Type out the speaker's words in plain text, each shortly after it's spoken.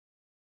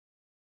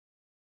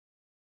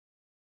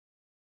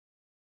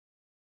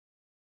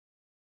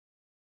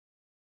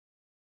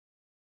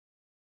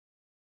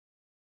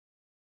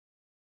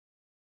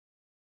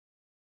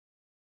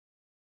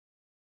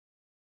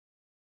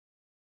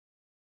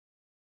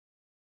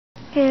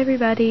Hey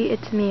everybody,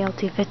 it's me,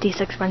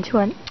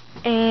 LT56121,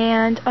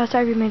 and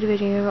sorry we made a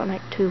video in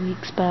like 2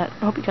 weeks, but I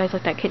hope you guys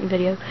like that kitten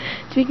video.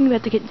 Speaking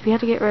about the kittens, we had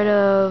to get rid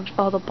of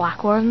all the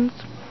black ones.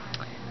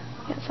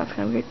 Yeah, it sounds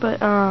kind of weird,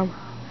 but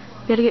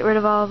we had to get rid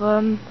of all of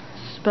them,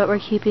 but we're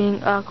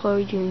keeping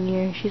Chloe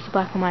Jr., she's the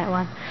black and white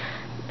one.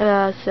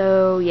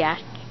 So yeah,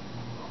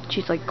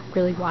 she's like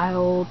really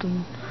wild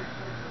and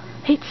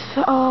hates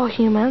all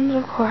humans,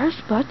 of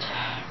course, but...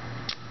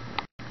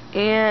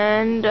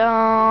 And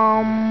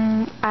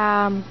I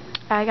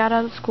got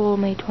out of school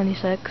May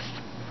 26th.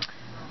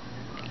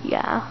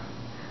 Yeah.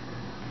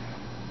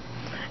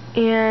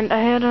 And I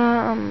had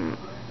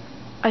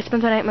I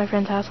spent the night at my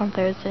friend's house on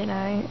Thursday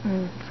night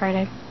and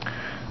Friday.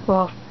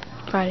 Well,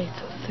 Friday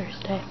so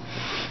Thursday.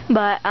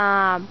 But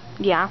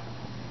yeah.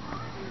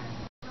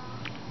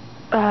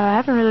 I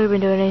haven't really been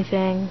doing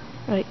anything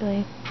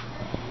lately.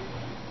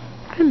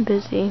 I've been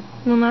busy.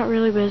 Well, not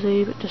really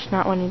busy, but just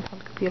not wanting to on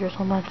the computer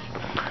so much.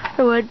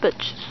 I would, but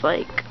just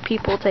like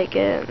people take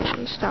it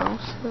and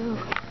stuff, so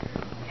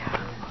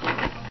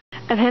yeah.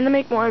 I plan to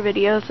make more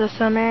videos this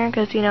summer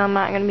because, you know, I'm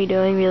not going to be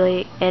doing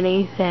really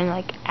anything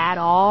like at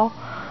all.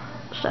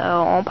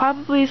 So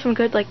probably some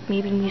good like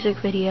maybe music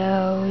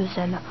videos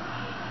and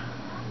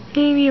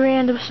maybe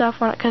random stuff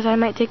because I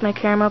might take my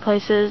camera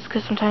places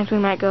because sometimes we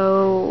might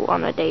go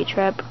on a day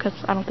trip because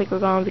I don't think we're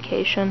going on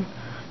vacation.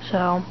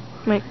 So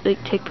might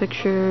like take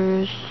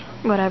pictures,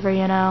 whatever,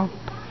 you know.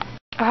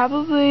 I'll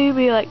probably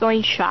be like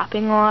going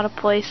shopping a lot of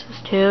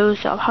places too,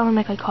 so I'll probably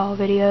make like haul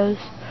videos,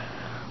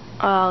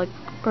 or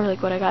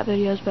like what I got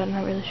videos, but I'm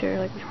not really sure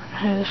like which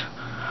one it is.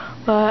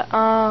 But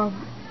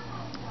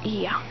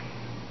yeah,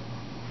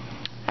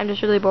 I'm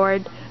just really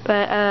bored.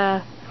 But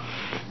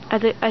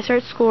I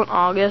start school in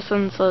August,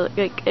 and so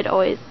like it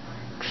always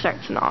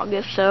starts in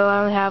August, so I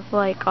only have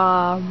like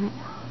a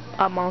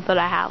month and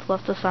a half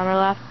left of summer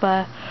left.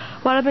 But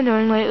what I've been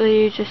doing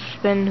lately is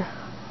just been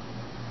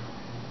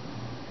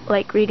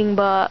like reading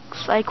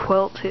books. I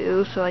quilt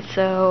too, so I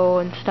sew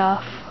and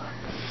stuff.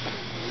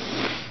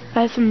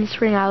 I have some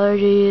spring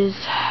allergies.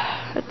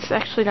 It's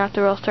actually not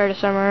the real start of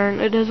summer, and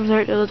it doesn't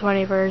start till the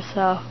 21st,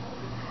 so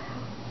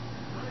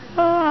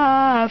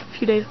a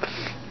few days.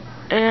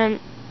 And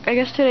I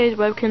guess today's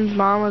Webkin's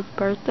mom's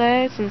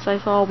birthday, since I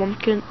saw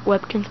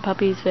Webkin's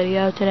puppy's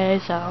video today,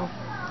 so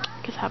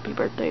I guess happy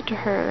birthday to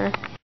her.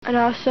 And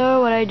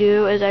also what I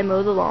do is I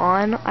mow the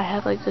lawn. I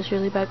have like this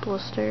really bad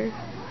blister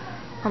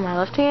on my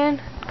left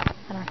hand,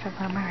 and I have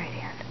on my right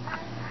hand.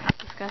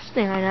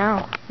 Disgusting, I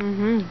know.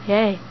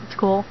 Yay, it's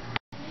cool.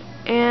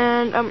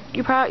 And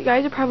you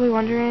guys are probably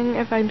wondering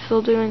if I'm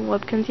still doing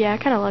Webkins. Yeah, I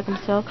kind of like them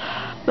still,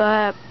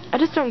 but I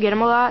just don't get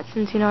them a lot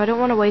since, you know, I don't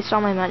want to waste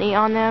all my money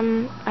on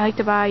them. I like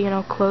to buy, you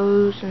know,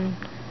 clothes, and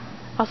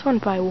I also want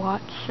to buy a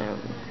watch. So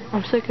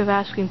I'm sick of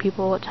asking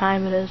people what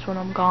time it is when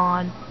I'm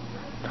gone.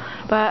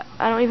 But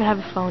I don't even have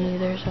a phone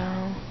either,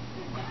 so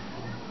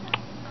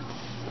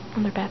that's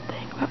another bad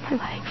thing about my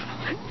life.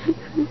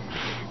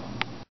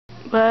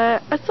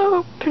 But I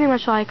still pretty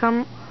much like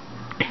them.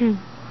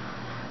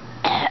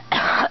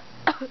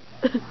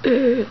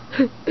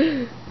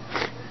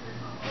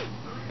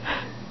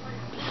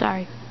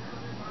 Sorry.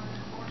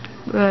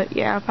 But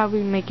yeah, I'll probably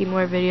be making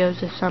more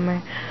videos this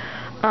summer.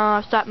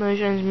 Stop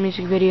motion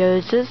music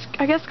videos. Just,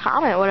 I guess,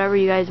 comment whatever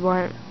you guys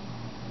want,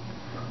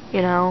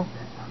 you know,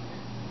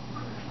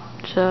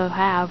 to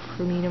have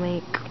for me to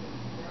make.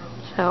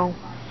 So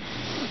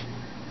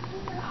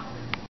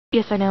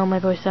yes, I know my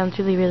voice sounds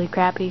really, really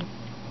crappy.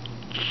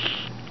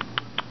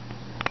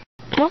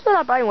 I'm also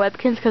not buying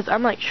Webkins because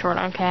I'm like short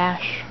on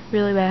cash,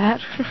 really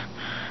bad.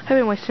 I've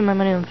been wasting my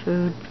money on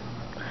food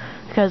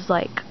because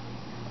like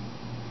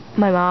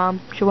my mom,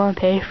 she won't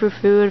pay for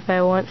food if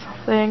I want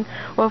something.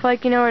 Or if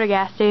like, you know, we're at a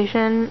gas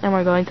station and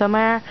we're going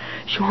somewhere,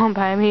 she won't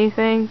buy me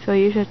anything, so I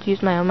usually have to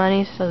use my own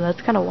money, so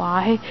that's kind of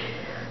why.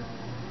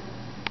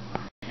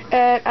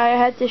 And I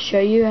had to show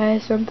you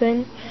guys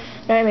something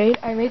that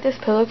I made this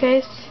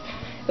pillowcase.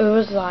 It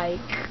was like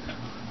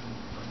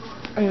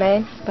in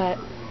May, but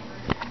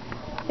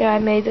yeah, I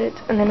made it,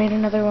 and I made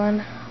another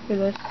one with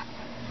this.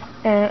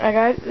 And I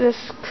got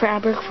this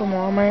fabric from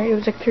Walmart. It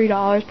was like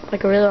 $3,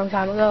 like a really long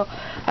time ago.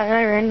 And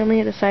I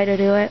randomly decided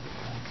to do it.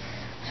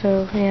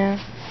 So yeah,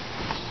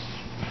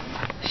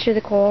 it's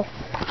really cool.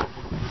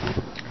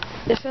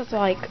 This is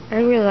like, I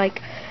really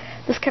like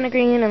this kind of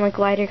green and like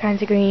lighter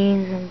kinds of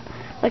greens and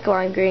like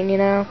lime green, you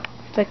know.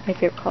 It's like my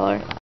favorite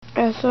color.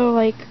 I also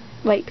like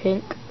light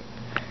pink.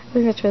 I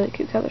think that's a really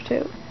cute color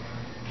too.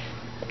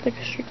 It's like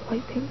a streak of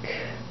light pink.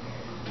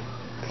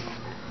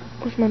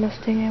 With my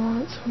Mustang I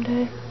want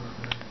someday.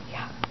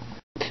 Yeah.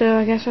 So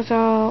I guess that's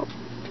all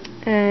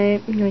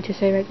I'm going to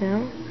say right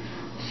now.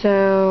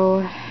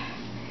 So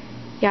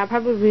yeah, I'll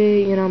probably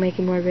be, you know,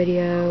 making more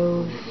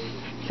videos,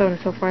 so on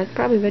and so forth.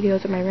 Probably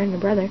videos of my random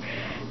brother.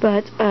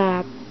 But look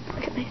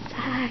at my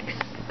socks.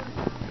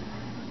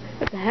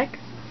 What the heck?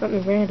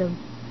 Something random.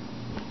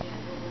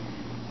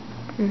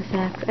 My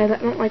socks. I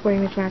don't like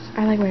wearing matching socks.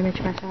 I like wearing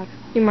matching socks.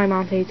 Even my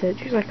mom hates it.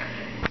 She's like,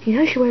 you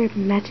know, you should wear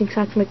matching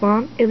socks. I'm like,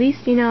 Mom, at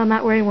least, you know, I'm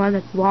not wearing one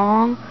that's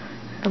long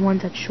and one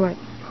that's short.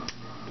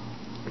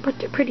 But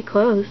they're pretty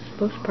close.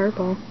 Both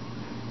purple.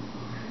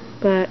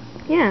 But,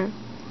 yeah.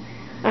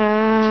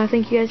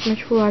 Thank you guys so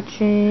much for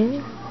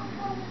watching.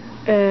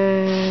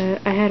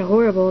 I had a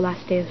horrible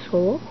last day of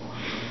school.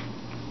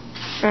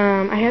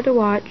 I had to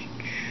watch...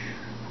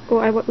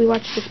 Well, we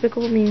watched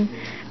Despicable Me,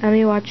 and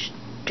we watched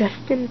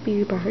Justin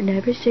Bieber,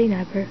 Never Say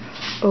Never.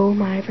 Oh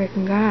my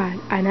freaking god.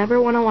 I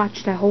never want to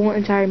watch that whole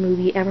entire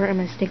movie ever in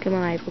my stinking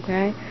life,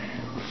 okay?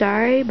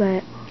 Sorry,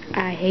 but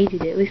I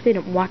hated it. At least we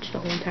didn't watch the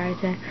whole entire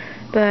thing.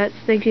 But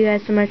thank you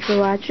guys so much for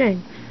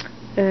watching.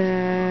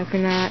 If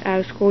you're not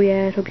out of school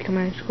yet, hope you come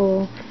out of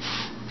school.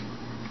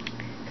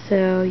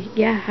 So,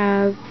 yeah,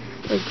 have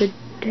a good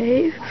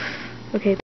day. Okay, bye.